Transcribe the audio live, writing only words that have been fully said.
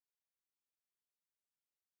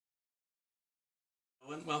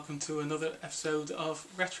And welcome to another episode of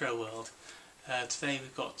Retroworld. Today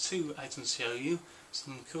we've got two items to show you,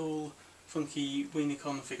 some cool funky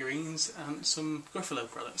Weenicon figurines and some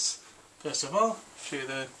Gruffalo products. First of all, show you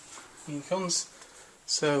the Weenicons.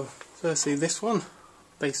 So firstly this one,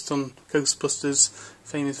 based on Ghostbusters'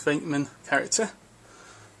 famous Bateman character.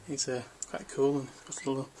 He's quite cool and got a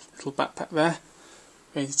little backpack there,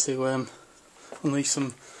 ready to unleash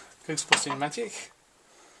some Ghostbusting magic.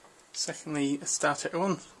 Secondly, a Star Trek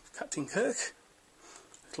one, Captain Kirk,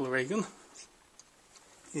 little ray gun.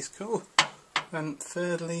 He's cool. Then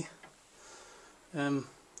thirdly,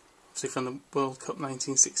 obviously from the World Cup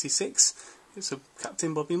 1966, it's a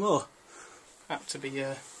Captain Bobby Moore. Apt to be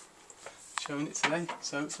showing it today,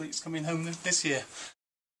 so hopefully it's coming home this year.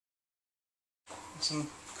 Some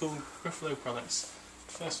cool Gruffalo products.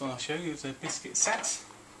 First one I'll show you is a biscuit set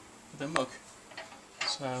with a mug.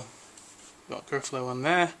 So you've got Gruffalo on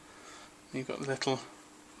there. You've got the little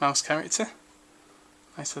mouse character,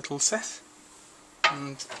 nice little set,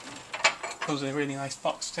 and comes in a really nice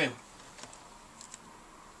box too.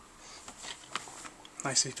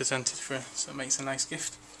 Nicely presented so it makes a nice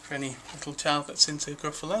gift for any little child that's into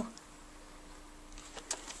Gruffalo.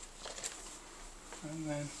 And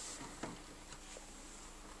then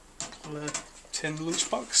a little tin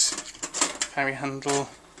lunchbox, carry handle,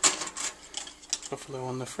 Gruffalo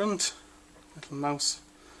on the front, little mouse.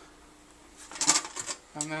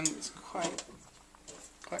 And then it's quite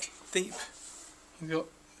deep. You've got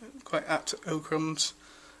quite apt O-crumbs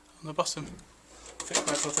on the bottom. Fit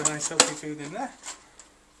quite a lot of nice healthy food in there.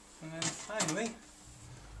 And then finally,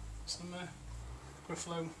 some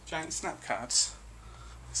Gruffalo giant snap cards.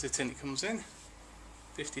 This is the tin it comes in.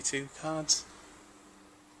 52 cards.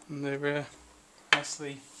 And they're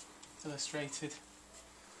nicely illustrated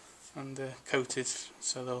and coated,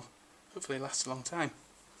 so they'll hopefully last a long time.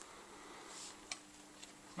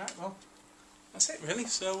 Right, well, that's it really,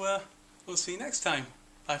 so we'll see you next time.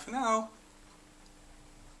 Bye for now.